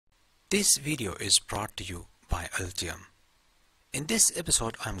This video is brought to you by Altium. In this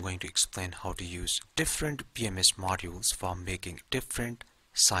episode, I'm going to explain how to use different BMS modules for making different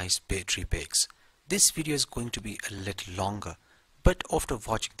size battery packs. This video is going to be a little longer, but after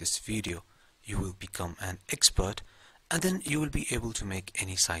watching this video, you will become an expert and then you will be able to make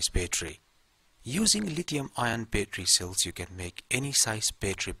any size battery. Using lithium ion battery cells, you can make any size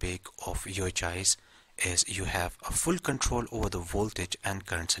battery pack of your choice, as you have a full control over the voltage and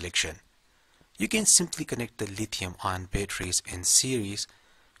current selection. You can simply connect the lithium ion batteries in series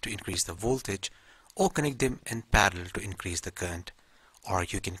to increase the voltage, or connect them in parallel to increase the current, or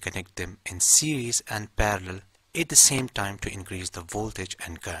you can connect them in series and parallel at the same time to increase the voltage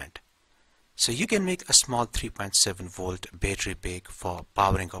and current. So you can make a small 3.7 volt battery pack for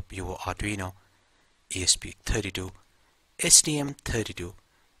powering up your Arduino, ESP32, STM32,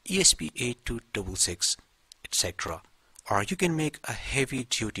 ESP8266, etc. Or you can make a heavy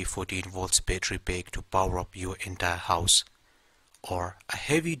duty 14 volts battery pack to power up your entire house, or a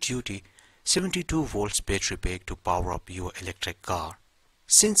heavy duty 72 volts battery pack to power up your electric car.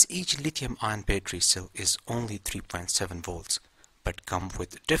 Since each lithium ion battery cell is only 3.7 volts, but come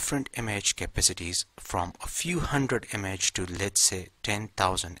with different mAh capacities from a few hundred mAh to, let's say,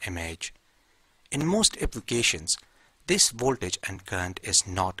 10,000 mAh. In most applications, this voltage and current is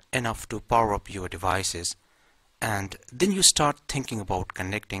not enough to power up your devices, and then you start thinking about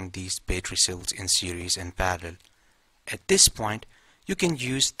connecting these battery cells in series and parallel. At this point, you can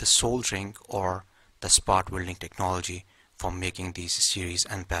use the soldering or the spot welding technology for making these series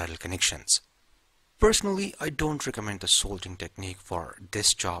and parallel connections. Personally, I don't recommend the soldering technique for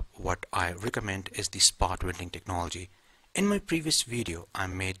this job. What I recommend is the spot welding technology. In my previous video, I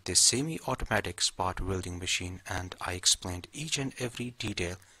made this semi-automatic spot welding machine and I explained each and every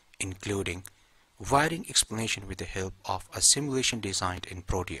detail, including wiring explanation with the help of a simulation designed in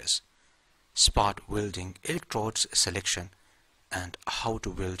Proteus, spot welding electrodes selection, and how to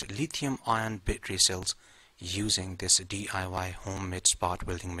weld lithium ion battery cells using this DIY homemade spot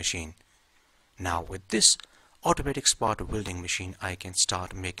welding machine. Now with this automatic spot welding machine, I can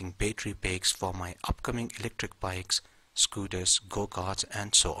start making battery packs for my upcoming electric bikes, scooters, go-karts,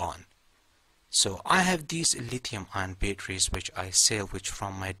 and so on. So I have these lithium ion batteries which I salvage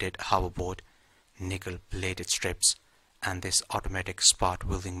from my dead hoverboard, nickel plated strips, and this automatic spot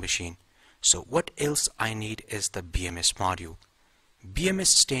welding machine. So what else I need is the BMS module. BMS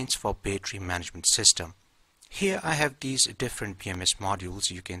stands for Battery Management System. Here I have these different BMS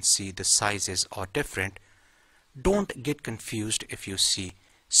modules. You can see the sizes are different. Don't get confused if you see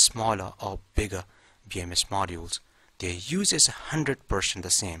smaller or bigger BMS modules. Their use is 100% the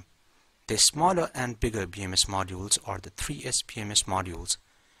same. The smaller and bigger BMS modules are the 3S BMS modules.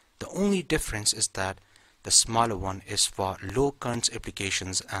 The only difference is that the smaller one is for low currents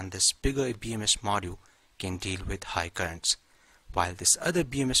applications and this bigger BMS module can deal with high currents, while this other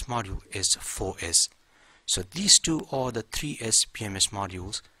BMS module is 4S. So these two are the 3S BMS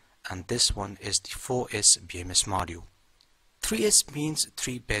modules and this one is the 4S BMS module. 3S means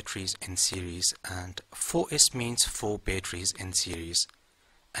 3 batteries in series and 4S means 4 batteries in series.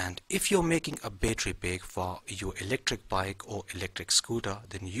 And if you're making a battery pack for your electric bike or electric scooter,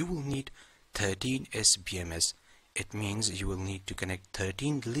 then you will need 13S BMS. It means you will need to connect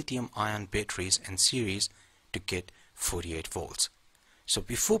 13 lithium ion batteries in series to get 48 volts. So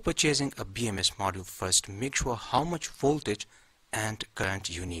before purchasing a BMS module, first make sure how much voltage and current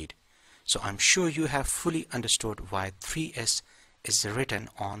you need. So I'm sure you have fully understood why 3S is written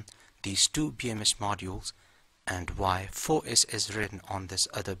on these two BMS modules and why 4S is written on this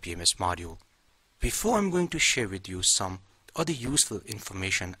other BMS module. Before I'm going to share with you some other useful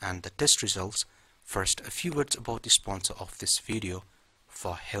information and the test results, first a few words about the sponsor of this video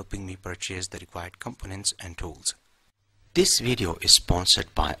for helping me purchase the required components and tools. This video is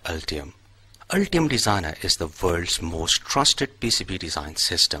sponsored by Altium. Altium Designer is the world's most trusted PCB design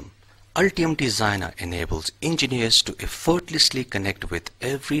system. Altium Designer enables engineers to effortlessly connect with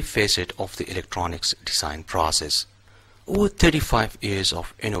every facet of the electronics design process. Over 35 years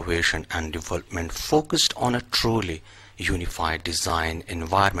of innovation and development focused on a truly unified design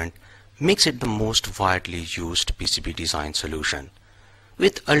environment makes it the most widely used PCB design solution.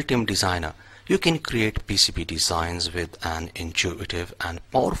 With Altium Designer, you can create PCB designs with an intuitive and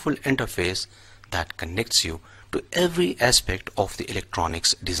powerful interface that connects you to every aspect of the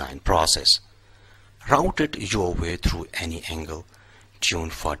electronics design process. Route it your way through any angle, tune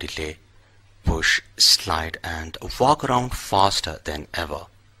for delay, push, slide, and walk around faster than ever.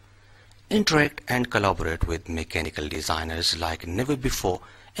 Interact and collaborate with mechanical designers like never before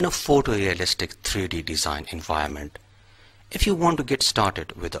in a photorealistic 3D design environment. If you want to get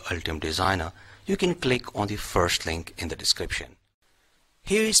started with the Altium Designer, you can click on the first link in the description.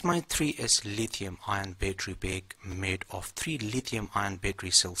 Here is my 3S lithium ion battery pack made of 3 lithium ion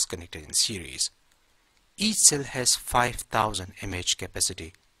battery cells connected in series. Each cell has 5000 mAh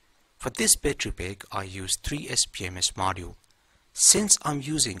capacity. For this battery pack, I use 3S BMS module. Since I'm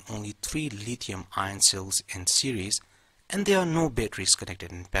using only 3 lithium ion cells in series and there are no batteries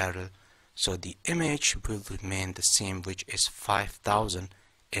connected in parallel, so the mAh will remain the same, which is 5000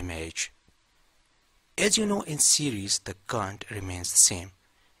 mAh. As you know, in series the current remains the same.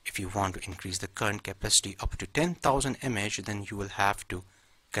 If you want to increase the current capacity up to 10,000 mAh, then you will have to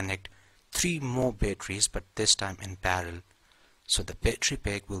connect 3 more batteries, but this time in parallel. So the battery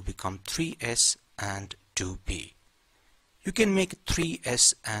pack will become 3S and 2P. You can make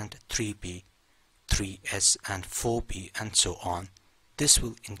 3S and 3P, 3S and 4P, and so on. This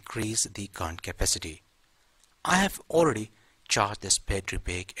will increase the current capacity. I have already charged this battery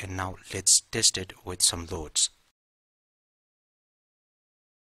pack and now let's test it with some loads.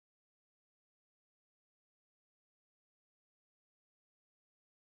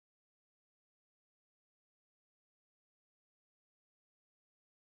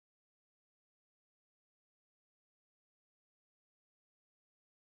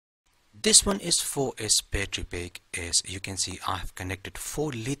 This one is 4S battery pack. As you can see, I have connected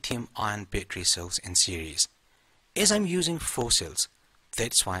 4 lithium ion battery cells in series. As I'm using 4 cells,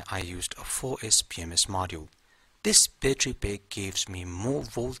 that's why I used a 4S BMS module. This battery pack gives me more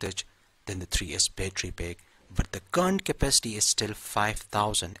voltage than the 3S battery pack, but the current capacity is still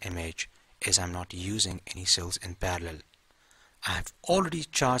 5000 mAh as I'm not using any cells in parallel. I have already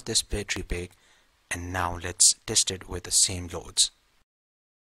charged this battery pack and now let's test it with the same loads.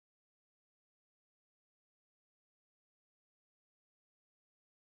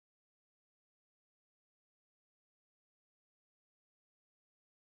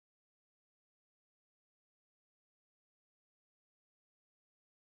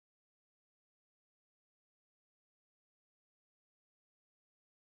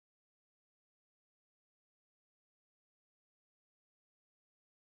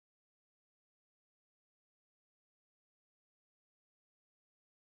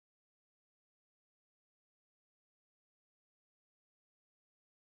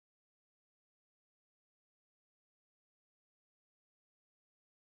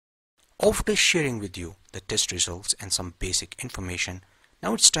 After sharing with you the test results and some basic information,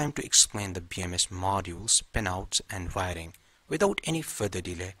 now it's time to explain the BMS modules, pinouts and wiring. Without any further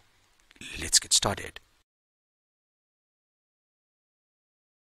delay, let's get started.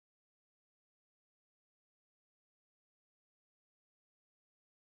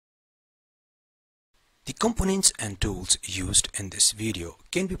 The components and tools used in this video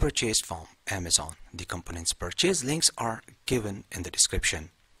can be purchased from Amazon. The components purchase links are given in the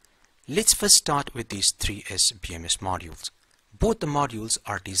description. Let's first start with these 3S BMS modules. Both the modules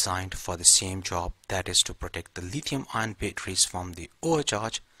are designed for the same job, that is to protect the lithium ion batteries from the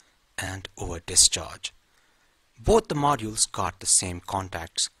overcharge and over discharge. Both the modules got the same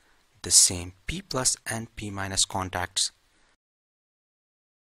contacts, the same P plus and P minus contacts,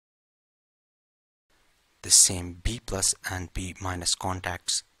 the same B plus and B minus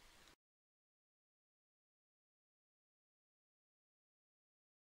contacts,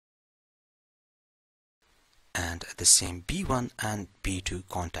 and the same B1 and B2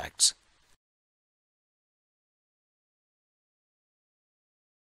 contacts.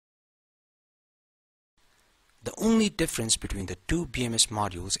 The only difference between the two BMS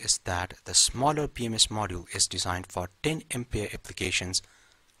modules is that the smaller BMS module is designed for 10 ampere applications,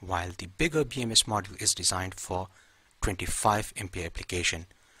 while the bigger BMS module is designed for 25 ampere application.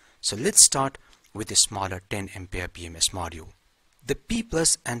 So let's start with the smaller 10 ampere BMS module. The P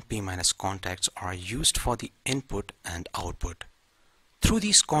plus and P minus contacts are used for the input and output. Through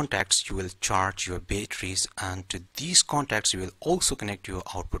these contacts you will charge your batteries, and to these contacts you will also connect your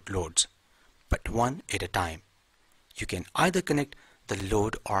output loads, but one at a time. You can either connect the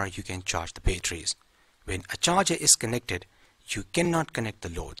load or you can charge the batteries. When a charger is connected, you cannot connect the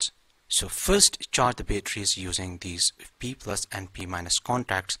loads. So first charge the batteries using these P plus and P minus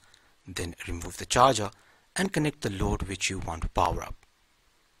contacts, then remove the charger and connect the load which you want to power up.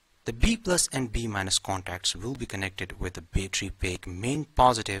 The B plus and B minus contacts will be connected with the battery pack main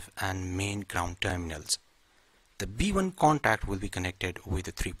positive and main ground terminals. The B1 contact will be connected with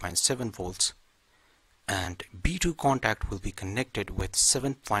the 3.7 volts and B2 contact will be connected with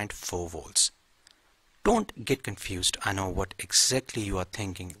 7.4 volts. Don't get confused. I know what exactly you are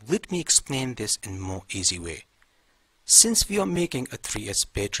thinking. Let me explain this in more easy way. Since we are making a 3S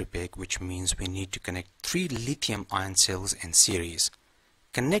battery pack, which means we need to connect 3 lithium ion cells in series.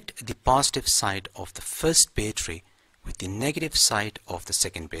 Connect the positive side of the first battery with the negative side of the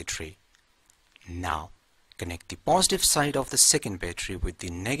second battery. Now, connect the positive side of the second battery with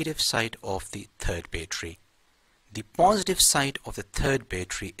the negative side of the third battery. The positive side of the third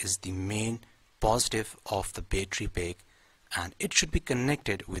battery is the main positive of the battery pack, and it should be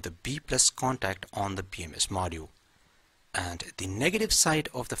connected with a B+ contact on the BMS module. And the negative side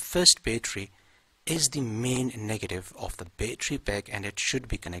of the first battery is the main negative of the battery pack, and it should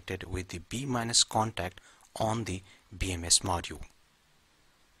be connected with the B- contact on the BMS module.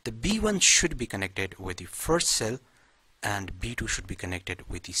 The B1 should be connected with the first cell and B2 should be connected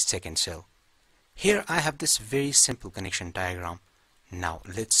with the second cell. Here I have this very simple connection diagram. Now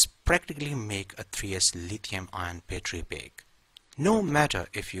let's practically make a 3S lithium ion battery pack. No matter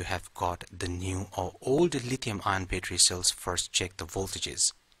if you have got the new or old lithium ion battery cells, first check the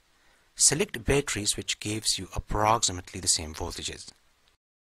voltages. Select batteries which gives you approximately the same voltages.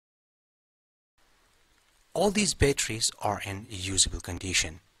 All these batteries are in usable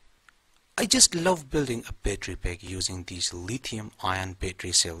condition. I just love building a battery pack using these lithium ion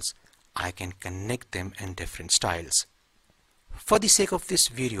battery cells. I can connect them in different styles. For the sake of this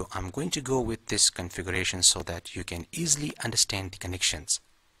video, I'm going to go with this configuration so that you can easily understand the connections.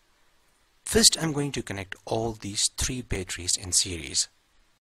 First, I'm going to connect all these 3 batteries in series.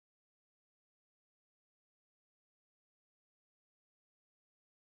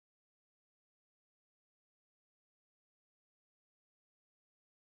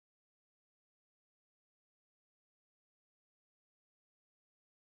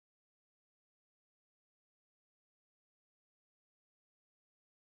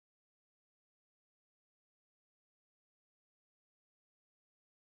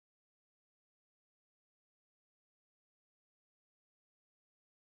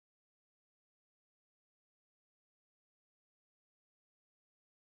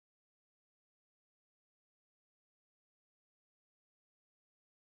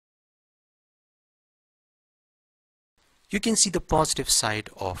 You can see the positive side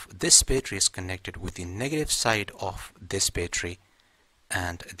of this battery is connected with the negative side of this battery,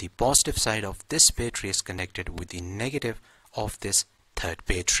 and the positive side of this battery is connected with the negative of this third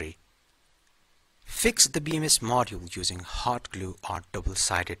battery. Fix the BMS module using hot glue or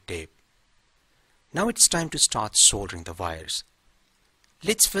double-sided tape. Now it's time to start soldering the wires.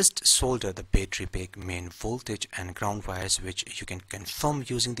 Let's first solder the battery pack main voltage and ground wires, which you can confirm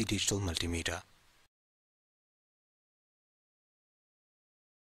using the digital multimeter.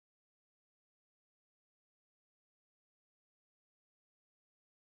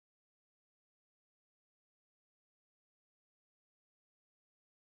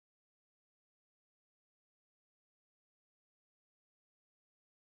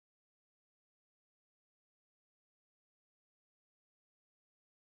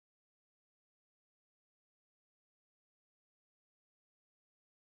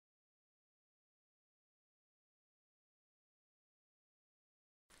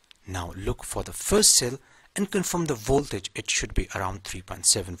 Now look for the first cell and confirm the voltage. It should be around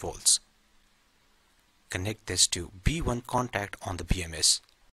 3.7 volts. Connect this to B1 contact on the BMS.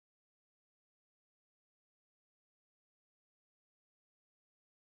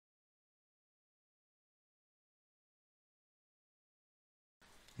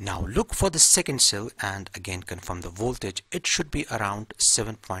 Now look for the second cell and again confirm the voltage. It should be around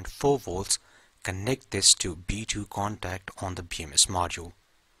 7.4 volts. Connect this to B2 contact on the BMS module.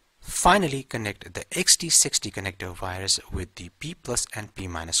 Finally, connect the XT60 connector wires with the P+ and P-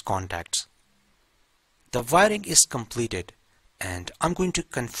 contacts. The wiring is completed, and I'm going to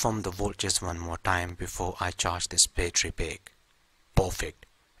confirm the voltages one more time before I charge this battery pack. Perfect.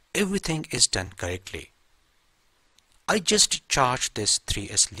 Everything is done correctly. I just charged this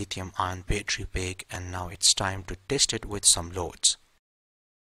 3S lithium ion battery pack, and now it's time to test it with some loads.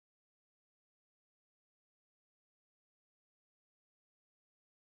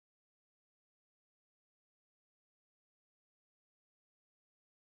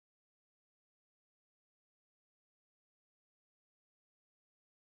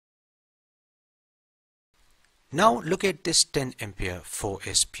 Now look at this 10 ampere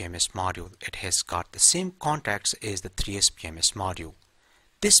 4S BMS module. It has got the same contacts as the 3S BMS module.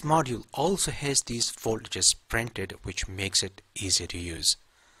 This module also has these voltages printed, which makes it easier to use.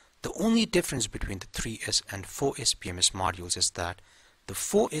 The only difference between the 3S and 4S BMS modules is that the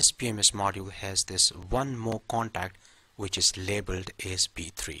 4S BMS module has this one more contact which is labeled as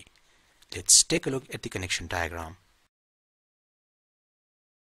B3. Let's take a look at the connection diagram.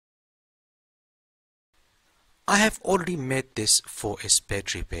 I have already made this for its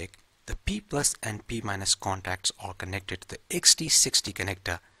battery pack. The P plus and P minus contacts are connected to the XT60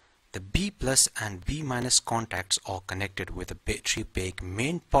 connector. The B plus and B minus contacts are connected with the battery pack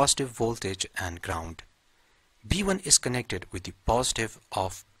main positive voltage and ground. B1 is connected with the positive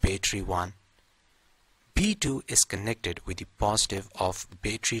of battery 1. B2 is connected with the positive of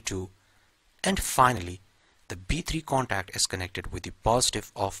battery 2. And finally, the B3 contact is connected with the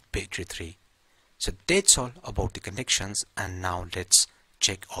positive of battery 3. So that's all about the connections, and now let's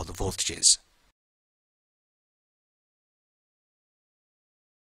check all the voltages.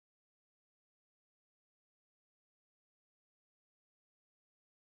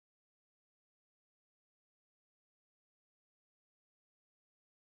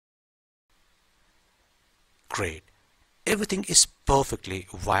 Great. Everything is perfectly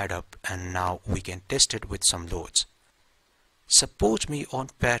wired up, and now we can test it with some loads. Support me on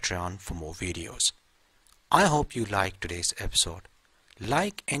Patreon for more videos. I hope you liked today's episode.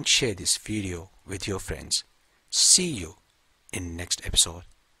 Like and share this video with your friends. See you in next episode,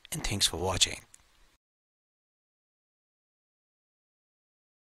 and thanks for watching.